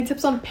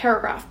Tips on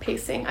paragraph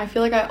pacing. I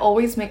feel like I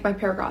always make my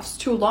paragraphs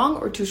too long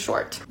or too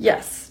short.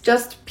 Yes,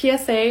 just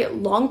PSA,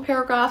 long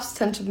paragraphs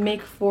tend to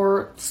make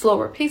for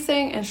slower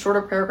pacing and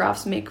shorter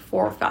paragraphs make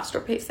for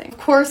faster pacing. Of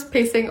course,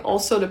 pacing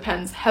also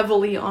depends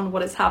heavily on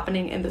what is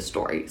happening in the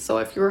story. So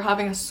if you're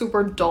having a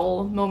super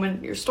dull moment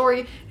in your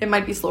story, it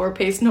might be slower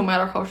paced no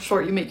matter how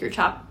short you make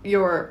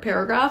your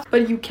paragraph,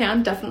 but you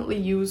can definitely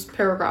use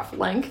paragraph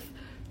length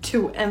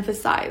to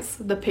emphasize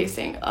the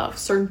pacing of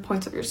certain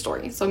points of your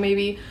story. So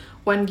maybe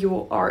when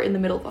you are in the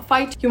middle of a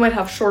fight, you might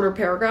have shorter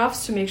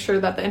paragraphs to make sure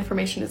that the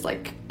information is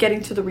like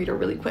getting to the reader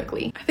really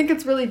quickly. I think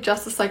it's really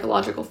just a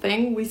psychological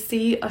thing. We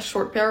see a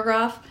short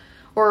paragraph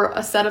or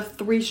a set of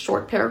 3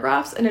 short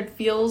paragraphs and it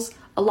feels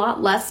a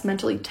lot less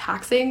mentally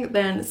taxing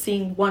than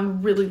seeing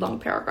one really long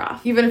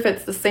paragraph, even if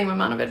it's the same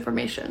amount of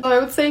information. So I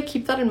would say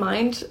keep that in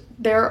mind.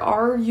 There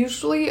are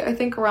usually, I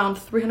think, around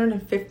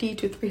 350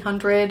 to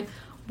 300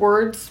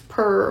 words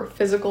per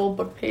physical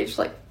book page,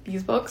 like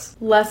these books,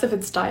 less if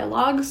it's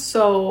dialogue.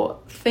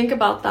 So think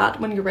about that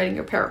when you're writing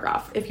your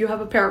paragraph. If you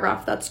have a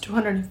paragraph that's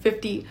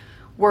 250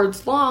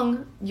 words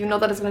long, you know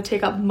that it's going to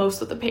take up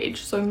most of the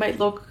page. So it might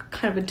look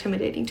kind of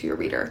intimidating to your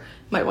reader.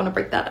 You might want to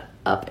break that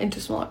up into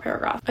smaller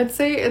paragraphs. I'd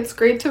say it's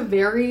great to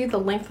vary the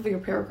length of your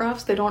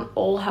paragraphs. They don't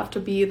all have to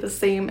be the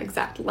same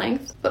exact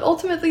length, but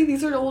ultimately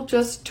these are all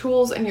just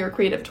tools in your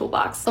creative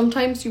toolbox.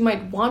 Sometimes you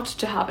might want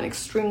to have an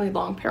extremely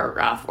long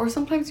paragraph, or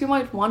sometimes you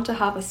might want to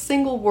have a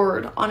single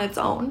word on its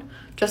own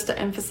just to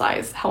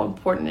emphasize how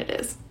important it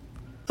is.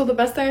 So the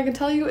best thing I can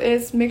tell you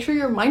is make sure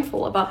you're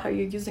mindful about how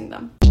you're using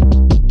them.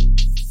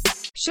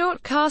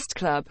 Shortcast Club